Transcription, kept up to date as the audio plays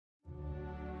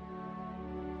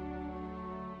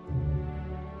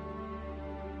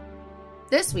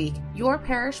This week, your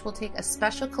parish will take a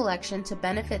special collection to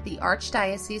benefit the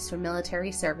Archdiocese for Military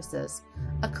Services,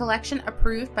 a collection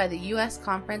approved by the U.S.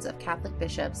 Conference of Catholic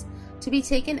Bishops to be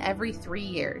taken every 3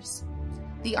 years.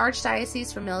 The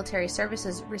Archdiocese for Military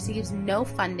Services receives no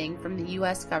funding from the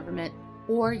U.S. government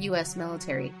or U.S.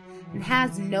 military and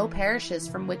has no parishes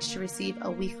from which to receive a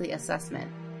weekly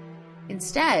assessment.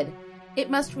 Instead, it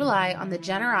must rely on the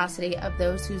generosity of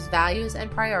those whose values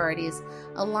and priorities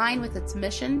align with its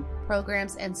mission,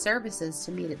 programs, and services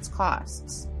to meet its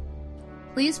costs.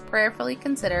 Please prayerfully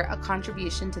consider a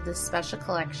contribution to this special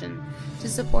collection to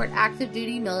support active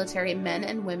duty military men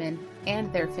and women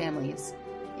and their families,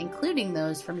 including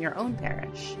those from your own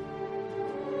parish.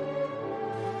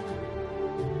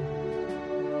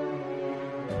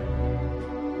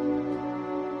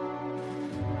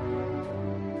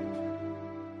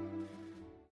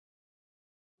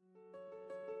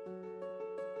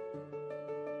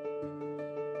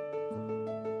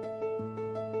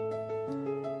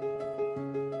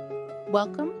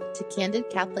 Welcome to Candid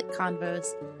Catholic Convos,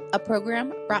 a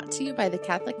program brought to you by the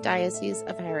Catholic Diocese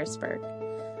of Harrisburg.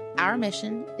 Our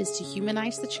mission is to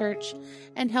humanize the Church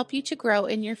and help you to grow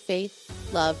in your faith,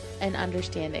 love, and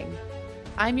understanding.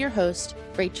 I'm your host,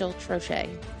 Rachel Trochet,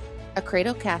 a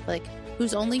cradle Catholic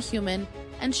who's only human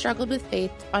and struggled with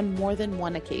faith on more than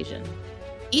one occasion.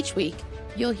 Each week,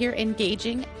 you'll hear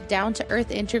engaging,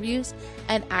 down-to-earth interviews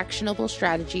and actionable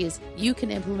strategies you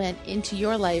can implement into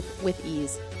your life with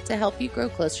ease to help you grow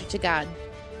closer to God.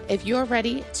 If you're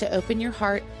ready to open your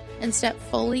heart and step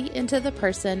fully into the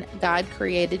person God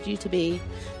created you to be,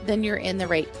 then you're in the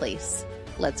right place.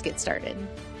 Let's get started.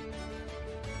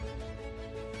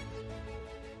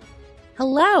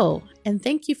 Hello, and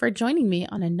thank you for joining me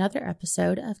on another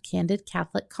episode of Candid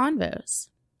Catholic Convos.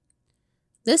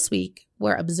 This week,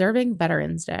 we're observing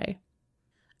Veterans Day.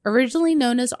 Originally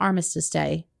known as Armistice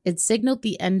Day, it signaled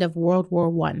the end of World War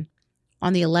I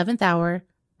on the 11th hour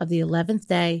of the 11th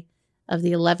day of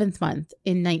the 11th month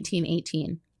in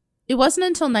 1918. It wasn't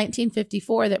until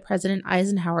 1954 that President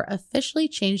Eisenhower officially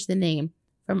changed the name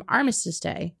from Armistice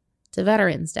Day to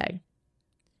Veterans Day.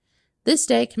 This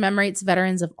day commemorates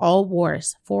veterans of all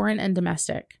wars, foreign and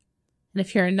domestic. And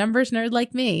if you're a numbers nerd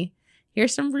like me,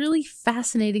 here's some really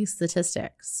fascinating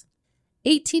statistics.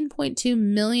 18.2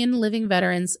 million living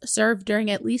veterans served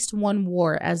during at least one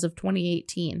war as of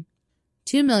 2018.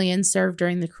 2 million served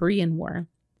during the Korean War.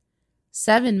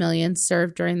 7 million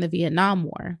served during the Vietnam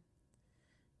War.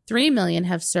 3 million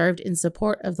have served in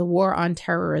support of the war on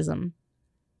terrorism.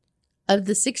 Of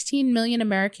the 16 million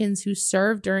Americans who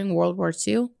served during World War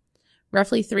II,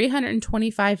 roughly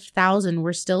 325,000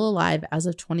 were still alive as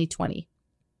of 2020.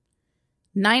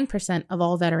 9% of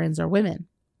all veterans are women.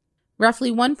 Roughly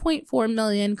 1.4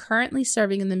 million currently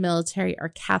serving in the military are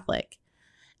Catholic,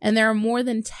 and there are more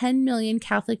than 10 million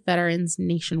Catholic veterans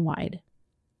nationwide.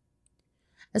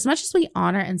 As much as we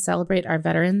honor and celebrate our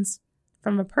veterans,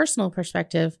 from a personal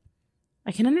perspective,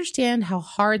 I can understand how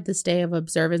hard this day of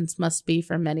observance must be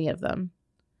for many of them.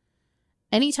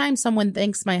 Anytime someone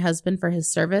thanks my husband for his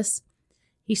service,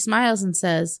 he smiles and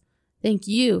says, "Thank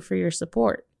you for your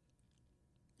support."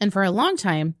 And for a long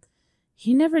time,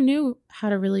 he never knew how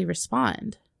to really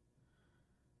respond.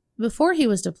 Before he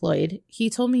was deployed, he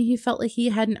told me he felt like he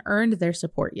hadn't earned their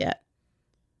support yet.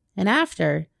 And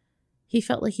after, he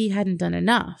felt like he hadn't done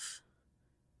enough.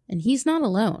 And he's not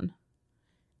alone.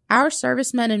 Our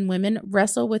servicemen and women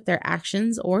wrestle with their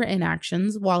actions or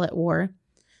inactions while at war,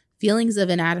 feelings of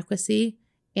inadequacy,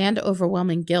 and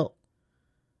overwhelming guilt.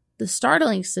 The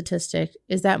startling statistic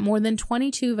is that more than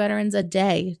 22 veterans a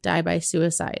day die by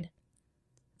suicide.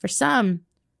 For some,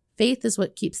 faith is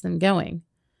what keeps them going.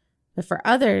 But for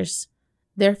others,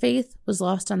 their faith was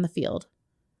lost on the field.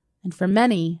 And for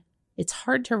many, it's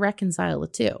hard to reconcile the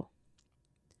two.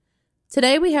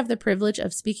 Today, we have the privilege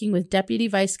of speaking with Deputy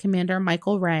Vice Commander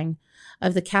Michael Rang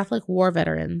of the Catholic War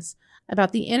Veterans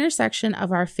about the intersection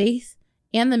of our faith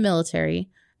and the military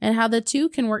and how the two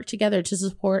can work together to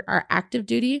support our active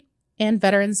duty and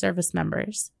veteran service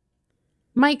members.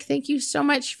 Mike, thank you so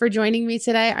much for joining me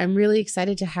today. I'm really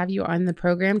excited to have you on the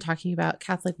program talking about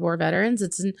Catholic War Veterans.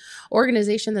 It's an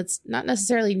organization that's not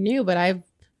necessarily new, but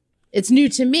it's new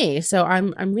to me. So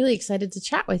I'm really excited to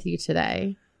chat with you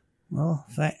today. Well,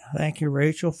 thank you,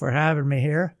 Rachel, for having me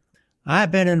here. I've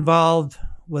been involved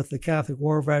with the Catholic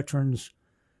War Veterans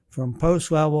from post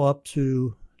level up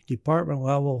to department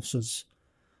level since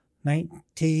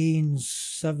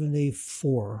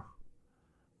 1974.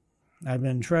 I've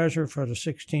been treasurer for the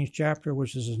 16th chapter,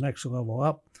 which is the next level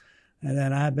up. And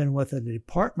then I've been with the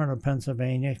Department of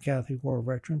Pennsylvania Catholic War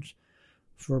Veterans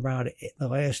for about the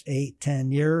last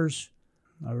 8-10 years.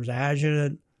 I was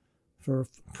adjutant for a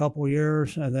couple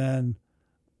years, and then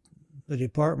the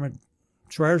department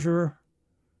treasurer,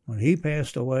 when he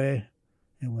passed away,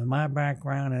 and with my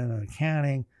background in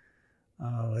accounting,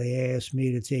 they asked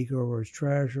me to take over as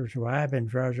treasurer. So I've been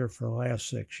treasurer for the last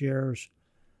 6 years.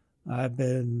 I've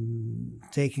been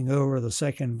taking over the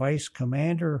second vice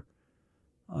commander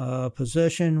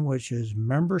position, which is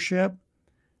membership,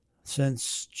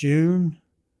 since June.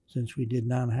 Since we did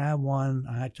not have one,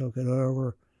 I took it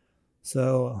over.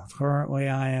 So currently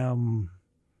I am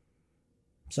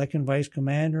second vice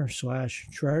commander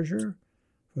 / treasurer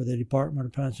for the Department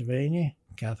of Pennsylvania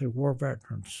Catholic War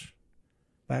Veterans.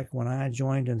 Back when I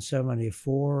joined in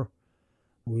 74,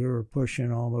 we were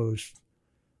pushing almost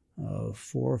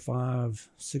 4, 5,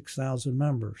 6,000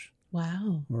 members.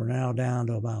 Wow. We're now down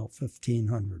to about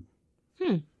 1,500.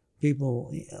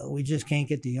 People, we just can't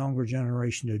get the younger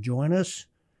generation to join us.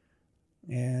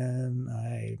 And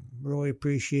I really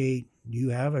appreciate you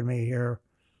having me here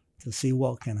to see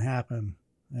what can happen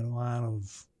in a line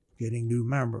of getting new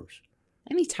members.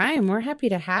 Anytime. We're happy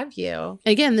to have you.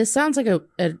 Again, this sounds like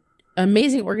an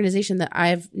amazing organization that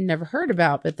I've never heard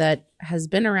about, but that has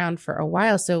been around for a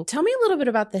while. So tell me a little bit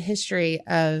about the history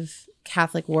of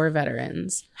Catholic War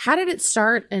Veterans. How did it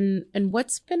start, and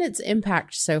what's been its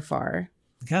impact so far?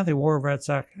 The Catholic War Vets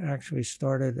actually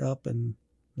started up in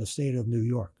the state of New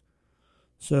York.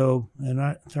 So in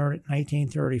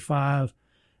 1935,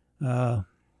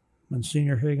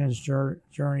 Monsignor Higgins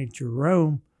journeyed to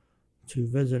Rome to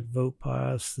visit Pope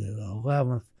Pius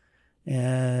XI,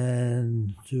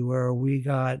 and to where we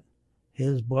got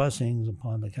his blessings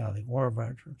upon the Catholic War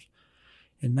Veterans.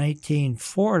 In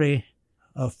 1940,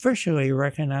 officially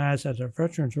recognized as a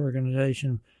veterans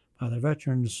organization by the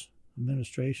Veterans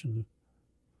Administration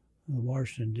of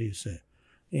Washington, D.C.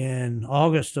 In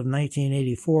August of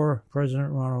 1984,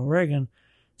 President Ronald Reagan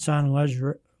signed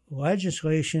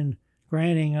legislation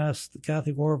granting us the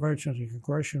Catholic War Veterans a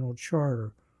Congressional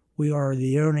Charter. We are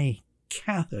the only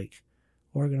Catholic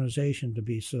organization to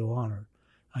be so honored.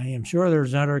 I am sure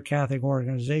there's other Catholic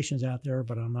organizations out there,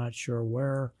 but I'm not sure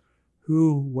where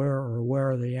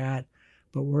they're at.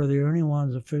 But we're the only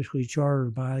ones officially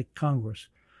chartered by Congress,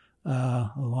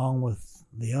 along with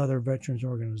the other veterans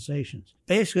organizations.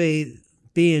 Basically,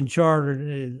 being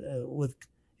chartered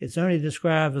it's only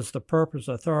described as the purpose,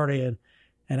 authority,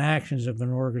 and actions of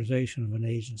an organization, of an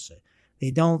agency.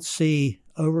 They don't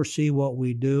oversee what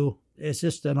we do. It's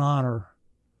just an honor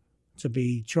to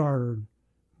be chartered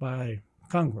by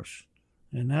Congress.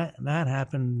 And that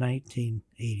happened in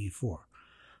 1984.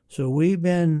 So we've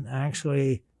been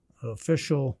actually an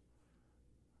official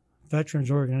veterans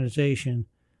organization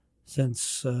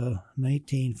since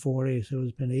 1940, so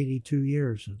it's been 82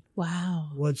 years. Wow.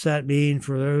 What's that mean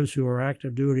for those who are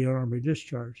active duty honorably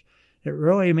discharged? It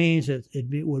really means that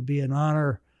it would be an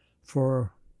honor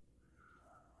for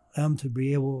them to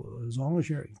be able, as long as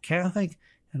you're a Catholic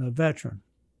and a veteran,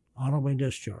 honorably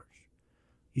discharged.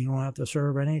 You don't have to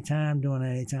serve any time during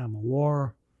any time of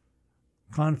war,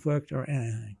 conflict, or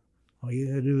anything. All you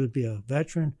got to do is be a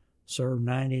veteran, serve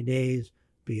 90 days,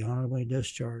 be honorably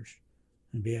discharged,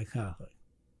 and be a Catholic,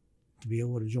 to be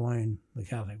able to join the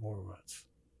Catholic War Vets.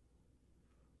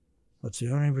 That's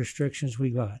the only restrictions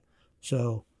we got.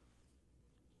 So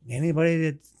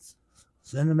anybody that's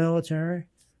in the military,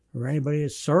 or anybody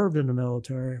that's served in the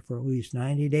military for at least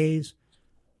 90 days,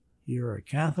 you're a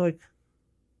Catholic,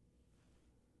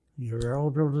 you're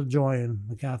eligible to join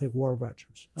the Catholic War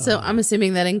Veterans. So I'm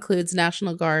assuming that includes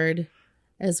National Guard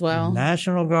as well?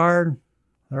 National Guard,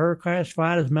 they're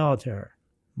classified as military.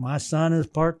 My son is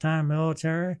part-time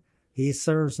military. He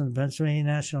serves in the Pennsylvania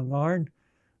National Guard.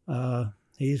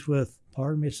 He's with,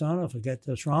 pardon me, son, if I get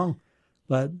this wrong,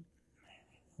 but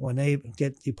when they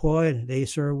get deployed, they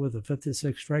serve with the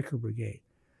 56th Striker Brigade.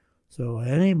 So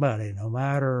anybody, no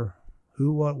matter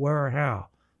who, what, where, or how,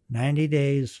 90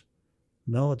 days,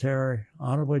 military,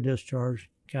 honorably discharged,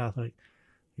 Catholic,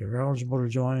 you're eligible to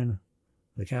join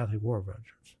the Catholic War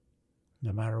Veterans,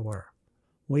 no matter where.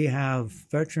 We have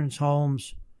veterans'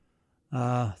 homes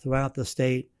throughout the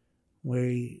state.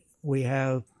 We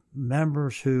have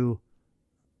members who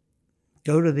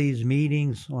go to these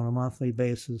meetings on a monthly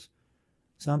basis.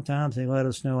 Sometimes they let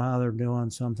us know how they're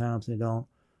doing, sometimes they don't.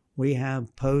 We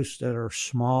have posts that are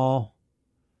small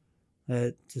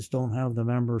that just don't have the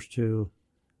members to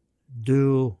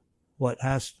do what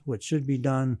should be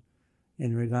done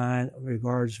in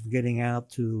regards of getting out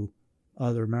to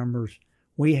other members.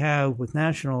 We have, with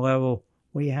national level,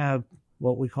 we have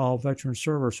what we call veteran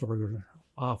service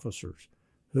officers,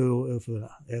 who,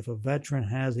 if a veteran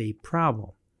has a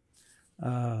problem,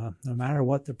 no matter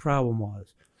what the problem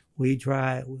was, we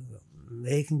try,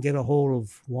 they can get a hold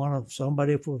of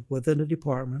somebody within the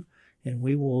department, and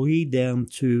we will lead them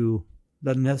to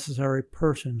the necessary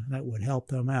person that would help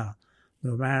them out,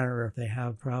 no matter if they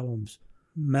have problems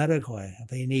medically, if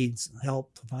they need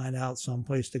help to find out some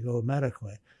place to go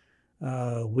medically.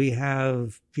 We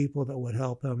have people that would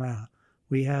help them out.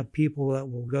 We have people that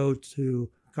will go to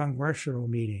congressional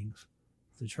meetings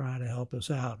to try to help us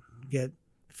out, get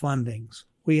fundings.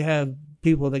 We have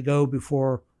people that go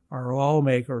before our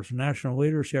lawmakers. National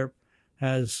leadership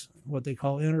has what they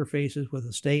call interfaces with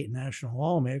the state and national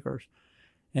lawmakers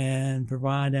and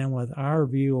provide them with our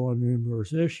view on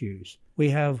numerous issues. We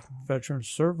have veteran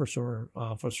service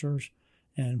officers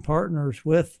and partners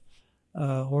with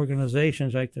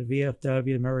organizations like the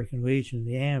VFW, American Legion, and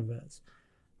the AMVETS.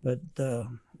 But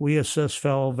we assist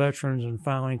fellow veterans in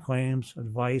filing claims,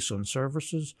 advice on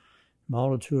services,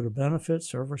 multitude of benefits,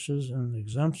 services, and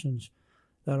exemptions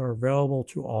that are available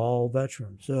to all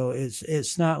veterans. So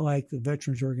it's not like the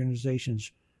veterans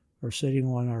organizations are sitting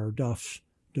on our duffs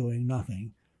doing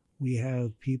nothing. We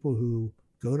have people who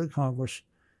go to Congress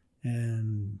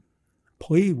and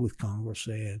plead with Congress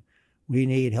saying, we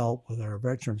need help with our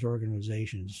veterans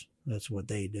organizations. That's what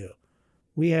they do.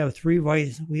 We have three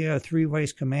vice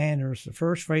commanders. The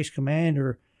first vice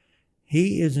commander,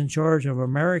 he is in charge of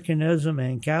Americanism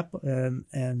and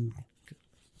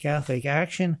Catholic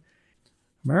action.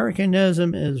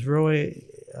 Americanism is really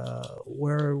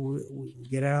where we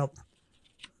get out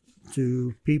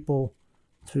to people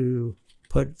to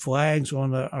put flags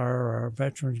on our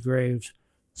veterans' graves,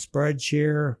 spread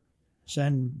cheer,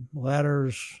 send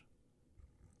letters,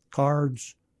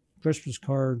 cards, Christmas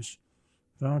cards,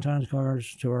 Valentine's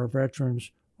cards to our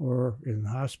veterans or in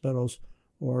hospitals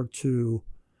or to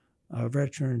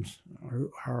veterans,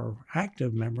 our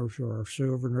active members who are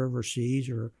serving overseas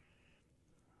or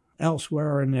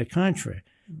elsewhere in the country.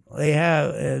 They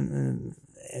have and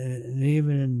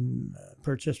even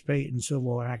participate in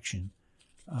civil action,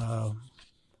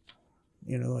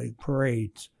 like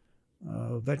parades,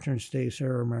 Veterans Day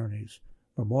ceremonies,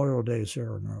 Memorial Day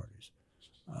ceremonies.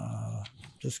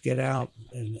 Just get out,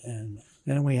 and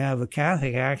then we have a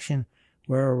Catholic action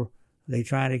where they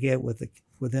try to get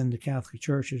within the Catholic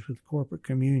churches with corporate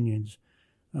communions,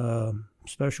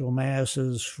 special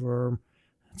masses for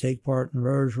take part in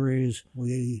rosaries.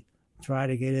 We try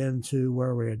to get into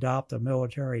where we adopt a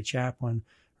military chaplain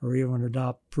or even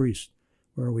adopt priests,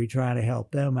 where we try to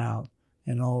help them out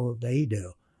in all that they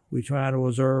do. We try to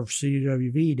observe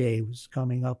CWV Day, which is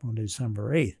coming up on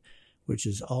December 8th, which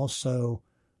is also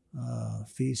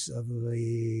Feast of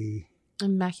the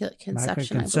Immaculate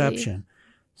Conception. I believe.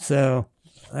 So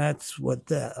that's what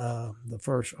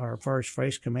our first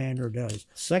vice commander does.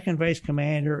 Second vice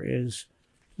commander is,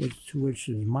 which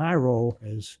is my role,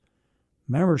 is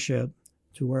membership,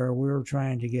 to where we're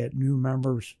trying to get new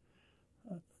members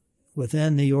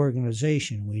within the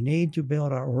organization. We need to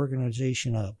build our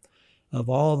organization up. Of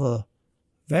all the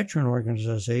veteran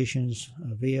organizations,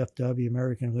 VFW,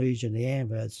 American Legion, the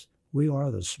AMVETS, we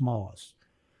are the smallest.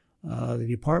 The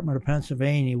Department of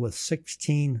Pennsylvania, with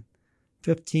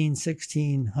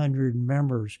 1,600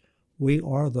 members, we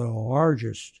are the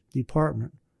largest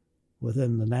department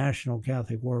within the National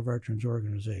Catholic War Veterans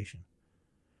Organization.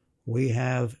 We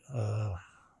have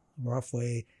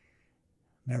roughly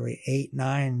maybe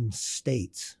 8-9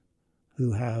 states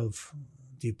who have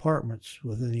departments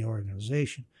within the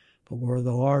organization, but we're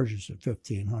the largest at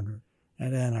 1,500.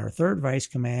 And then our third vice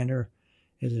commander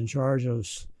is in charge of,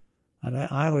 and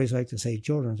I always like to say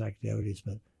children's activities,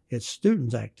 but it's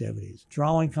students' activities.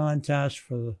 Drawing contests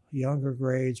for the younger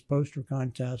grades, poster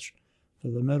contests for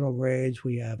the middle grades.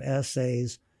 We have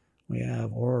essays. We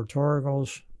have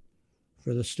oratorials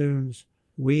for the students.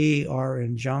 We are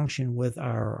in junction with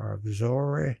our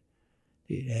auxiliary,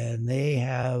 and they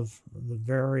have the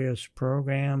various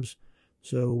programs.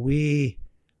 So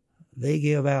they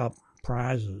give out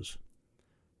prizes.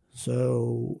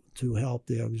 So to help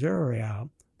the auxiliary out,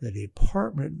 the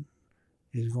department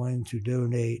is going to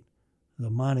donate the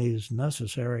monies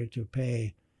necessary to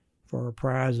pay for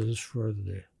prizes for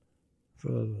the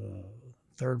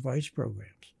third vice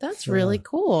programs. That's really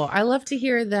cool. I love to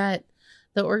hear that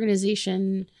the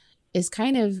organization is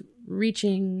kind of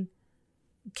reaching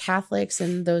Catholics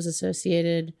and those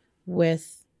associated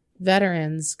with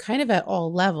veterans kind of at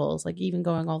all levels, like even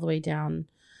going all the way down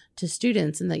to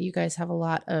students, and that you guys have a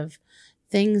lot of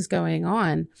things going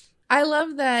on. I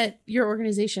love that your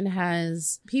organization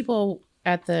has people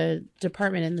at the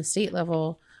department and the state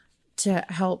level to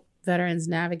help veterans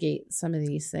navigate some of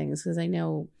these things, because I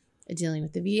know dealing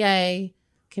with the VA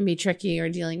can be tricky, or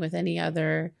dealing with any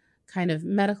other kind of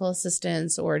medical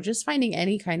assistance or just finding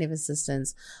any kind of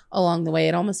assistance along the way.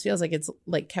 It almost feels like it's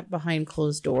like kept behind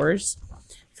closed doors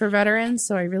for veterans.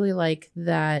 So I really like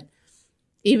that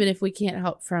even if we can't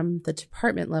help from the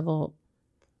department level,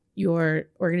 your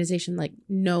organization like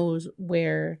knows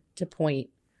where to point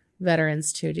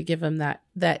veterans to give them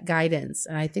that guidance.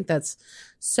 And I think that's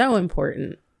so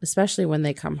important, especially when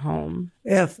they come home.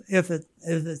 If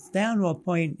it's down to a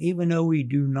point, even though we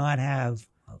do not have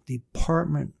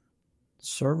department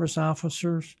service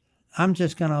officers, I'm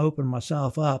just going to open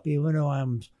myself up, even though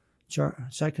I'm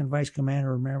second vice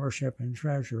commander of membership and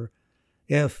treasurer.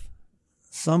 If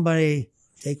somebody,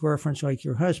 take reference like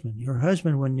your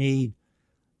husband would need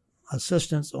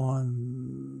assistance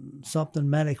on something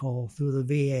medical through the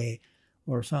VA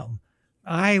or something,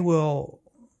 I will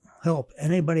help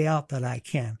anybody out that I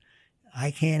can.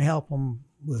 I can't help them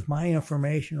with my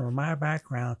information or my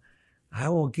background. I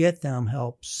will get them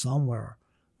help somewhere.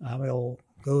 I will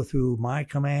go through my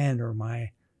command or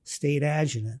my state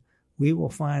adjutant. We will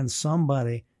find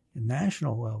somebody at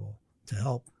national level to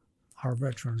help our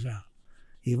veterans out.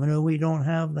 Even though we don't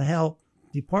have the help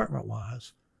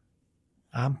department-wise,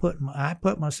 I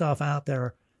put myself out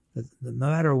there that no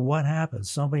matter what happens,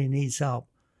 somebody needs help.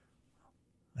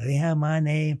 They have my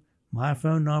name, my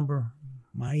phone number,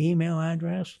 my email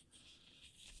address.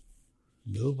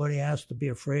 Nobody has to be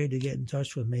afraid to get in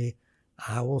touch with me.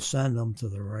 I will send them to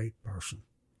the right person.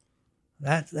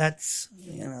 That's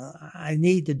I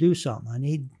need to do something. I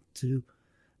need to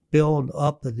build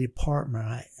up the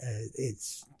department.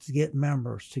 It's to get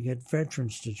members, to get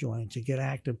veterans to join, to get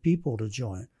active people to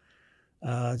join.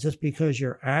 Just because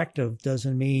you're active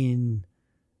doesn't mean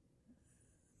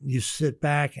you sit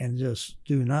back and just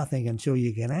do nothing until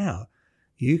you get out.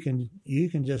 You can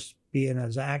just be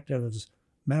as active as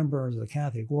member of the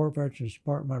Catholic War Veterans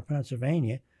Department of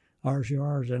Pennsylvania, or you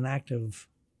are as an active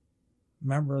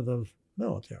member of the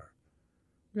military.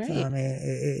 Right. So, I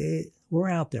mean, we're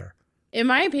out there. In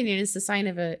my opinion, it's a sign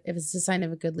of a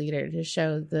good leader to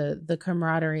show the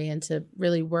camaraderie and to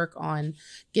really work on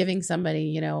giving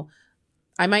somebody,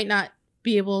 I might not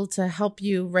be able to help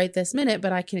you right this minute,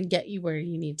 but I can get you where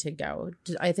you need to go.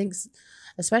 I think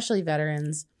especially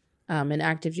veterans in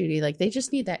active duty, like they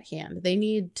just need that hand. They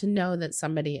need to know that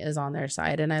somebody is on their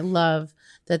side. And I love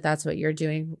that that's what you're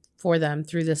doing for them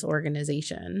through this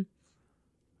organization.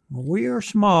 Well, we are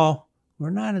small. We're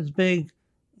not as big,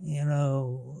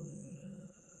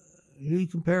 You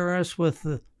compare us with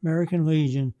the American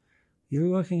Legion, you're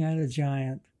looking at a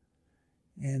giant,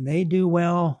 and they do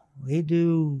well. They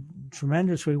do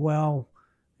tremendously well,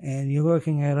 and you're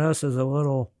looking at us as a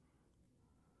little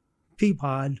pea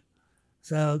pod.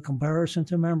 So comparison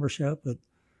to membership, but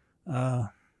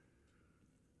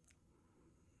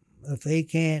if they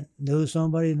can't know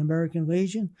somebody in the American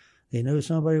Legion, they know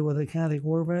somebody with a Catholic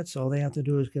War Vets, all they have to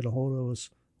do is get a hold of us.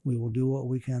 We will do what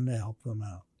we can to help them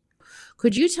out.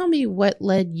 Could you tell me what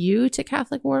led you to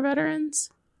Catholic War Veterans?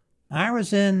 I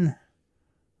was in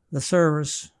the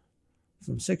service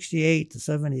from 68 to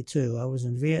 72. I was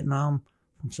in Vietnam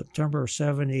from September of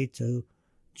 70 to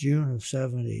June of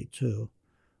 72.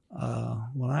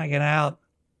 When I got out,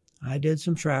 I did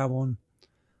some traveling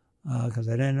because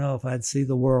I didn't know if I'd see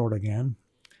the world again,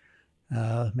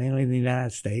 mainly the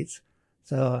United States.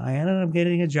 So I ended up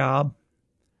getting a job,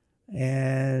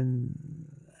 and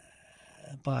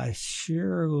by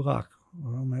sheer luck,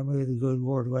 or maybe the good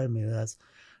Lord led me,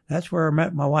 that's where I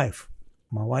met my wife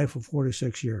of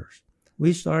 46 years.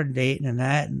 We started dating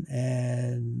and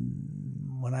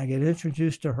when I get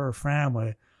introduced to her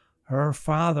family, her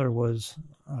father was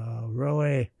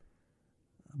really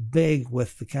big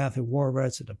with the Catholic War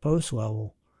Vets at the post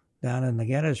level down in the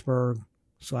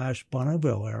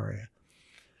Gettysburg/Bonneville area.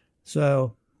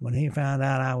 So when he found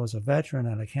out I was a veteran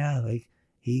and a Catholic,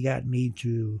 he got me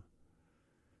to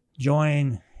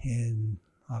join in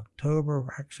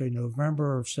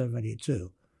November of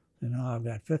 72. And now I've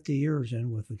got 50 years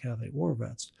in with the Catholic War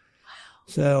Vets. Wow.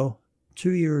 So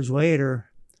 2 years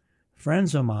later,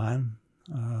 friends of mine,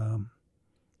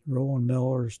 Roland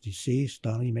Miller's deceased,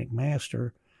 Donnie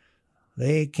McMaster,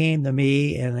 they came to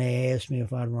me and they asked me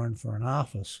if I'd run for an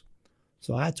office.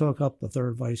 So I took up the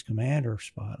third vice commander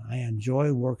spot. I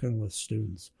enjoy working with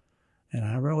students, and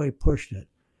I really pushed it.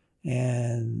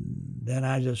 And then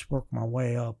I just worked my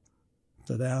way up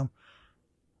to them.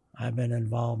 I've been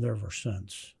involved ever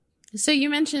since. So you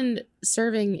mentioned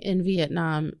serving in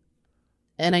Vietnam,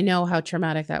 and I know how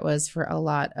traumatic that was for a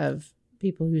lot of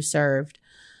people who served.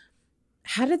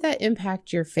 How did that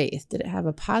impact your faith? Did it have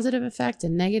a positive effect, a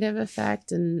negative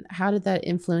effect? And how did that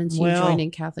influence you joining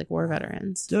Catholic War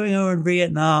Veterans? Doing over in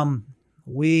Vietnam,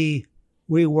 we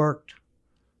worked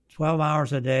 12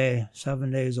 hours a day,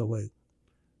 7 days a week.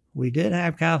 We did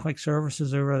have Catholic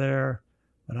services over there,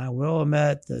 but I will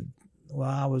admit that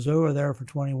while I was over there for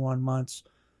 21 months,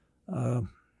 I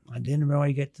didn't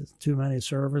really get to too many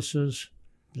services,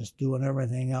 just doing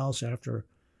everything else. After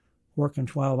working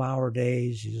 12-hour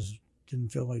days, you just didn't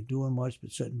feel like doing much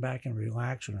but sitting back and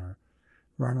relaxing or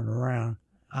running around.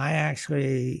 I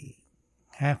actually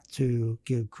have to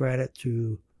give credit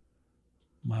to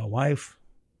my wife,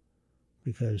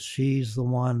 because she's the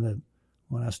one that,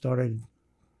 when I started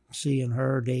seeing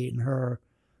her, dating her,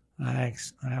 I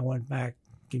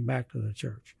came back to the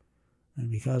church.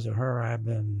 And because of her, I've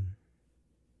been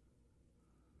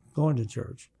going to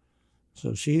church.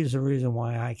 So she's the reason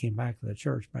why I came back to the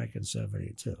church back in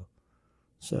 72.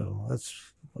 So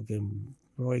that's, again,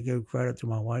 really good credit to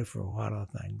my wife for a lot of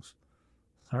things.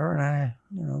 Her and I,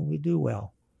 we do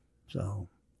well. So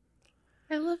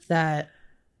I love that.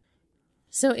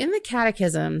 So in the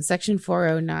Catechism, section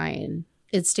 409,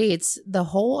 it states, the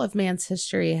whole of man's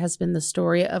history has been the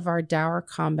story of our dour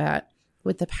combat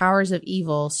with the powers of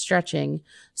evil stretching,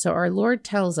 so our Lord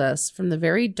tells us, from the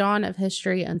very dawn of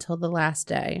history until the last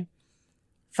day.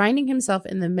 Finding himself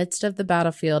in the midst of the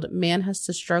battlefield, man has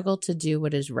to struggle to do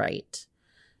what is right.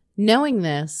 Knowing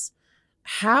this,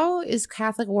 how is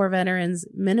Catholic War Veterans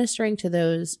ministering to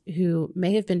those who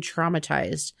may have been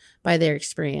traumatized by their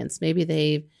experience? Maybe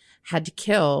they've had to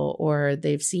kill, or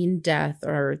they've seen death,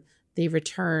 or they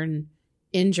return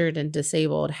injured and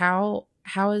disabled. How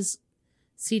is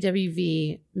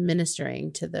CWV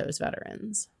ministering to those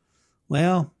veterans?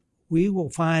 Well, we will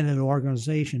find an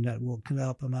organization that will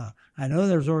help them out. I know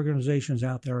there's organizations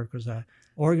out there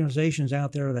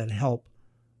that help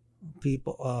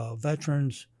people,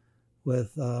 veterans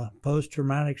with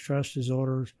post-traumatic stress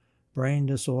disorders, brain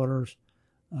disorders.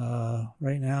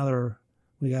 Right now,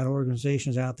 we got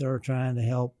organizations out there trying to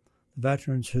help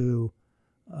veterans who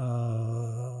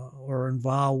are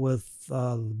involved with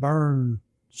the burn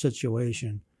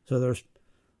situation. So there's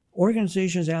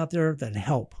organizations out there that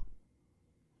help.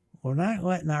 We're not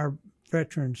letting our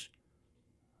veterans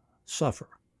suffer.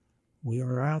 We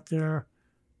are out there,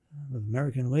 the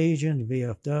American Legion, the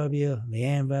VFW, the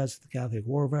AMVETS, the Catholic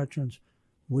War Veterans.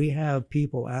 We have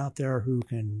people out there who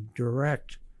can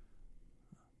direct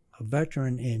a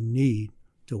veteran in need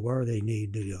to where they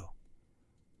need to go.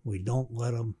 We don't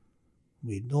let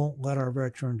our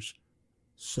veterans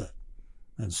sit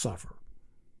and suffer.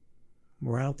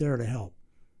 We're out there to help.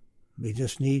 We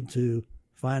just need to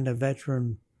find a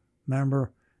veteran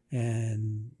member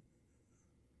and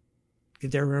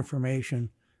get their information,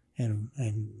 and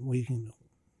we'll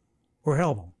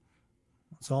help them.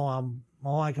 That's all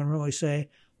I can really say.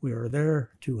 We are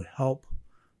there to help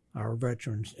our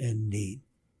veterans in need,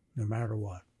 no matter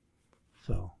what.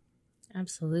 So,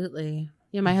 absolutely.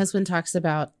 Yeah, my husband talks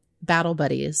about battle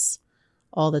buddies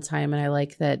all the time, and I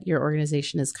like that your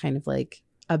organization is kind of like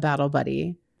a battle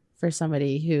buddy for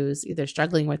somebody who's either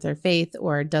struggling with their faith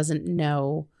or doesn't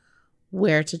know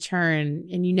where to turn,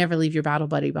 and you never leave your battle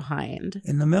buddy behind.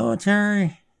 In the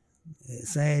military, it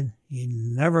said you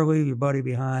never leave your buddy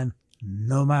behind,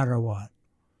 no matter what.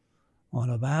 On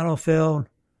a battlefield,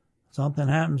 something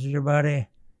happens to your buddy,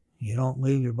 you don't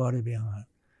leave your buddy behind.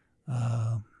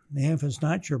 If it's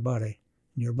not your buddy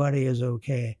is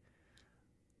okay,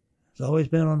 it's always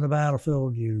been on the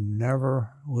battlefield, you never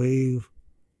leave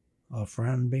a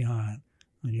friend behind.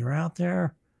 When you're out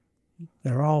there,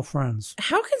 they're all friends.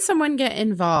 How can someone get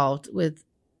involved with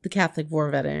the Catholic War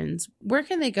Veterans? Where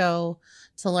can they go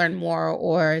to learn more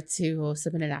or to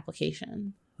submit an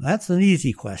application? That's an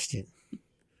easy question.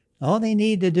 All they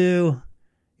need to do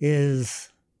is,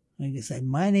 like I said,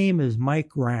 my name is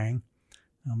Mike Rang.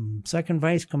 I'm Second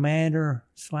Vice Commander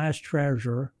 /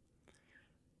 Treasurer.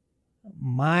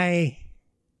 I'm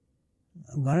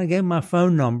going to give my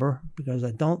phone number because I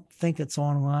don't think it's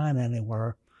online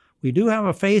anywhere. We do have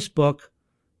a Facebook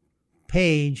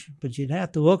page, but you'd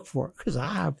have to look for it because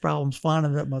I have problems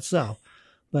finding it myself.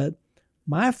 But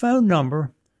my phone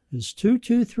number is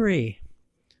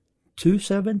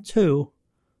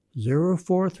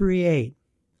 223-272-0438.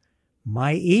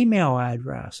 My email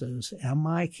address is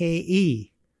MikeRang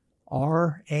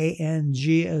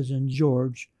as in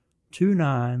George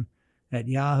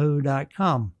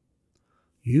 29@yahoo.com.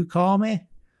 You call me,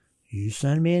 you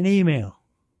send me an email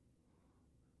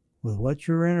with what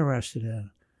you're interested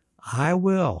in. I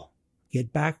will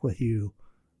get back with you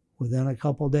within a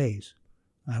couple days.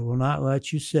 I will not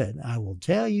let you sit. I will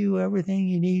tell you everything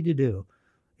you need to do.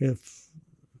 If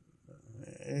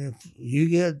you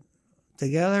get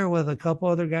together with a couple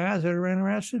other guys that are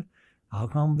interested, I'll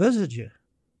come visit you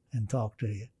and talk to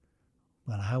you.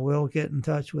 But I will get in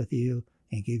touch with you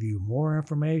and give you more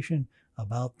information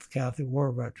about the Catholic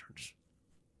War veterans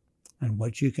and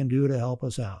what you can do to help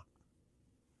us out.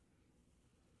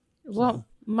 Well,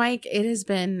 Mike, it has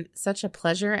been such a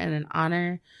pleasure and an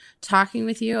honor talking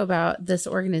with you about this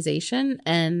organization.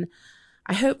 And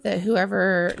I hope that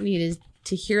whoever needed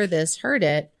to hear this heard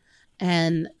it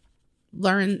and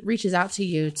reaches out to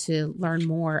you to learn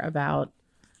more about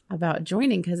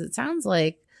joining, because it sounds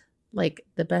like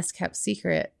the best kept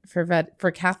secret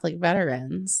for Catholic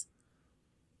veterans.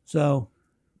 So,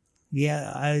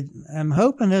 yeah, I'm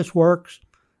hoping this works.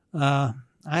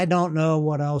 I don't know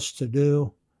what else to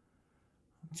do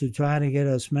to try to get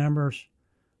us members.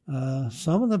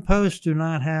 Some of the posts do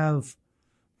not have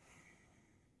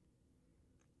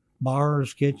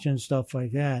bars, kitchens, stuff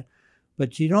like that.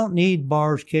 But you don't need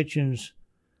bars, kitchens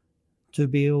to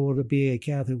be able to be a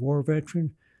Catholic War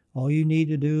veteran. All you need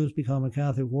to do is become a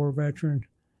Catholic War veteran.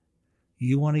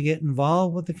 You want to get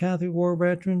involved with the Catholic War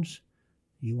veterans?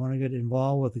 You want to get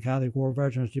involved with the Catholic War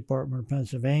Veterans Department of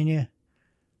Pennsylvania?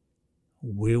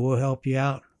 We will help you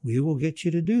out. We will get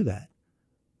you to do that.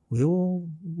 We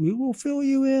will fill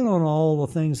you in on all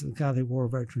the things that the Catholic War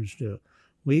veterans do.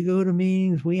 We go to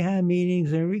meetings. We have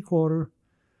meetings every quarter.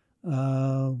 We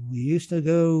used to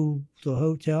go to a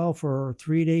hotel for a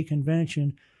 3-day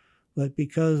convention, but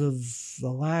because of the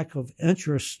lack of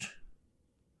interest,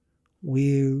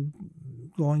 we're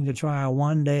going to try a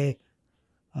 1-day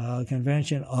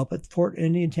convention up at Fort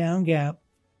Indian Town Gap.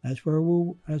 That's where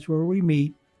we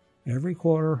meet every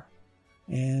quarter,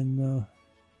 and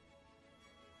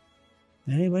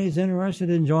anybody's interested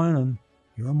in joining,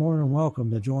 you're more than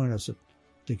welcome to join us at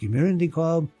the Community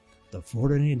Club, the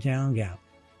Fort Indian Town Gap.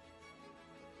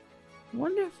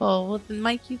 Wonderful. Well, then,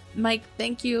 Mike,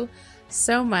 thank you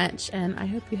so much, and I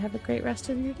hope you have a great rest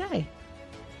of your day.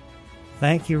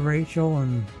 Thank you, Rachel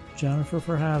and Jennifer,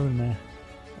 for having me.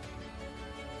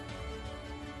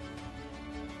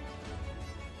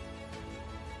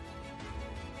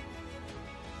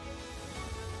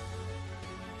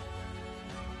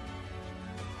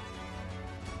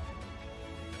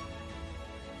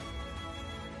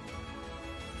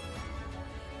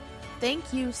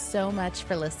 Thank you so much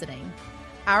for listening.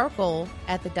 Our goal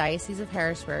at the Diocese of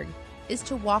Harrisburg is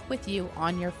to walk with you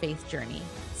on your faith journey.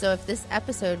 So if this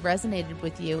episode resonated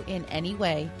with you in any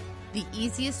way, the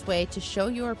easiest way to show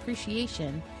your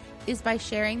appreciation is by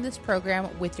sharing this program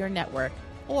with your network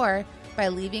or by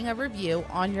leaving a review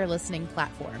on your listening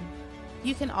platform.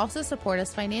 You can also support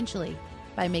us financially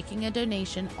by making a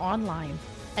donation online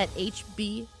at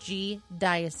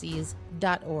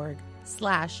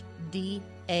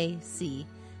hbgdiocese.org/DAC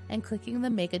and clicking the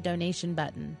Make a Donation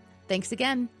button. Thanks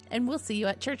again, and we'll see you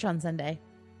at church on Sunday.